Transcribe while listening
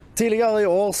Tidligere i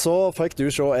år så fikk du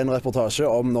se en reportasje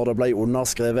om når det ble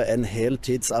underskrevet en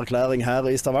heltidserklæring her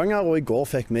i Stavanger, og i går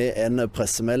fikk vi en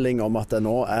pressemelding om at det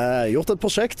nå er gjort et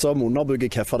prosjekt som underbygger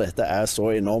hvorfor dette er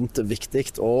så enormt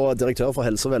viktig. Og direktør for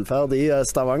helse og velferd i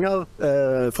Stavanger,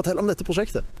 fortell om dette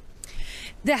prosjektet.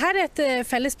 Dette er et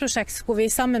fellesprosjekt hvor vi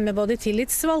sammen med både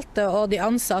tillitsvalgte og de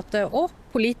ansatte og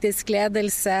politisk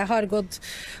ledelse har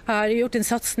gjort en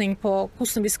satsning på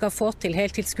hvordan vi skal få til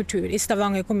heltidskultur i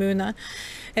Stavanger kommune.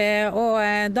 Og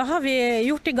da har vi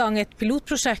gjort i gang et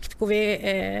pilotprosjekt hvor vi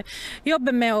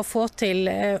jobber med å få til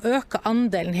øke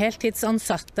andelen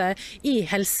heltidsansatte i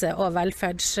helse- og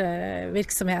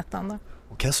velferdsvirksomhetene.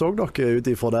 Hva så dere ut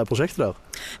fra det prosjektet der?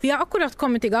 Vi har akkurat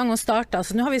kommet i gang og startet,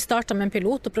 så nå har vi startet med en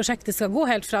pilot, og prosjektet skal gå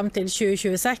helt frem til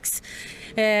 2026.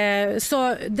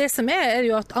 Så det som er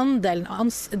jo at andelen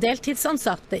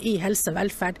deltidsansatte i helse og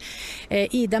velferd,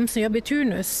 i dem som jobber i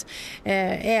turnus,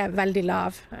 er veldig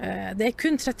lav. Det er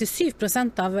kun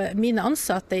 37% av mine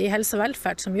ansatte i helse og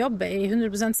velferd som jobber i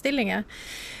 100% stillinger.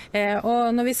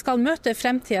 Og når vi skal møte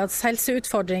fremtidens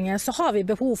helseutfordringer, så har vi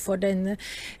behov for den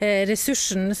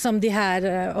ressursen som de her,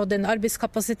 og den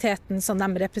arbeidskapasiteten som de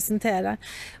representerer.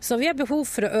 Så vi har behov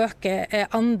for å øke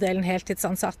andelen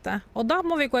heltidsansatte. Og da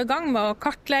må vi gå i gang med å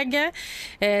kartlegge,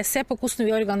 se på hvordan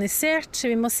vi er organisert.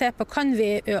 Vi må se på kan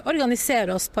vi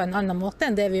organisere oss på en annen måte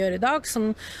enn det vi gjør i dag, sånn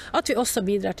at vi også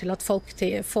bidrar til at folk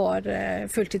får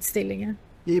fulltidsstillinger.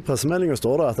 I pressemeldingen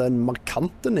står det at det er en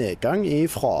markant nedgang i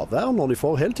fravær når de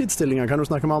får heltidsstillinger. Kan du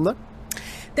snakke mer om det?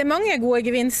 Det er mange gode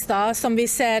gevinster som vi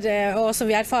ser og som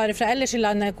vi erfarer fra ellers i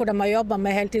landet hvor de har jobbet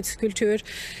med heltidskultur.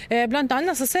 Blant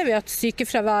annet så ser vi at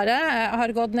sykefraværet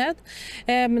har gått ned,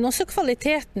 men også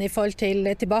kvaliteten i forhold til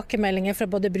tilbakemeldinger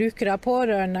fra både brukere og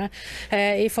pårørende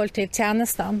i forhold til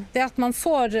tjenestene. Det at man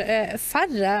får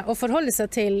færre å forholde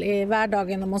seg til i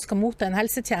hverdagen når man skal motta en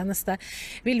helsetjeneste,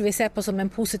 vil vi se på som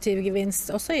en positiv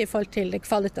gevinst, også i forhold til de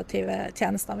kvalitative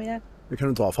tjenestene vi gjør.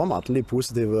 Kan du dra fram alle de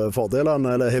positive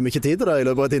fordelene, eller har vi ikke tid til det i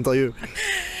løpet av et intervju?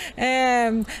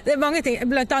 Det er mange ting,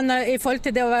 blant annet i forhold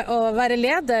til det å være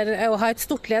leder og ha et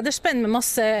stort lederspenn med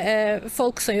masse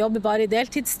folk som jobber bare i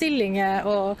deltidsstillinger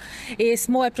og i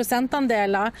små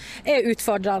prosentandeler er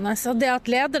utfordrende. Så det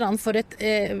at lederne får et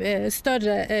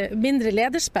mindre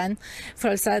lederspenn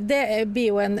for seg, det blir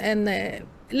jo en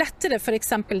lettere for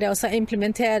eksempel det å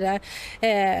implementere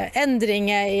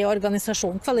endringer i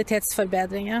organisasjon,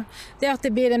 kvalitetsforbedringer. Det at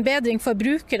det blir en bedring for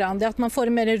brukerne, det at man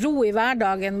får mer ro i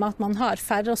hverdagen med at man har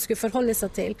færre å skulle forholde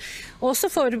seg til.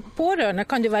 Også for pårørende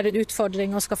kan det være en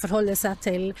utfordring å skal forholde seg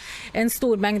til en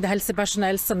stor mengde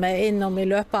helsepersonell som er innom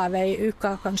i løpet av en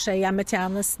uke, kanskje i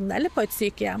hjemmetjenesten eller på et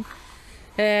sykehjem.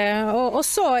 Og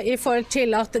også i forhold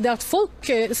til at det at folk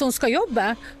som skal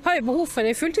jobbe har jo behov for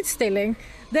en fulltidsstilling.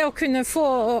 Det å kunne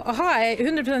ha en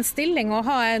 100% stilling og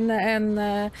ha en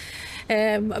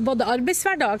både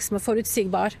arbeidshverdag som er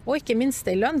forutsigbar, og ikke minst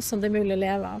en lønn som det er mulig å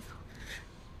leve av.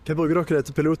 Hva bruker dere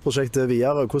dette pilotprosjektet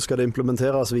videre, og hvordan skal det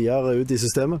implementeres videre ut i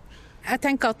systemet? Jeg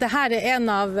tenker at dette er en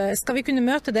av, skal vi kunne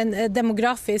møte den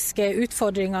demografiske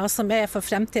utfordringen som er for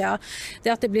fremtiden,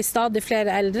 det at det blir stadig flere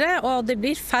eldre, og det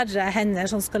blir færre hender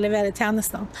som skal levere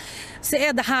tjenestene, så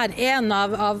er dette en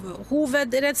av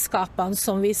hovedredskapene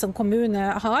som vi som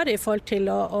kommune har i forhold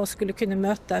til å skulle kunne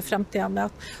møte fremtiden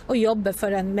med å jobbe for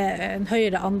en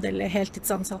høyere andel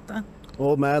heltidsansatte.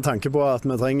 Og med tanke på at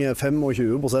vi trenger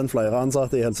 25% flere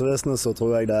ansatte i helsevesenet, så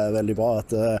tror jeg det er veldig bra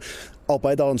at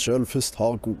arbeideren selv først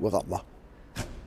har gode rammer.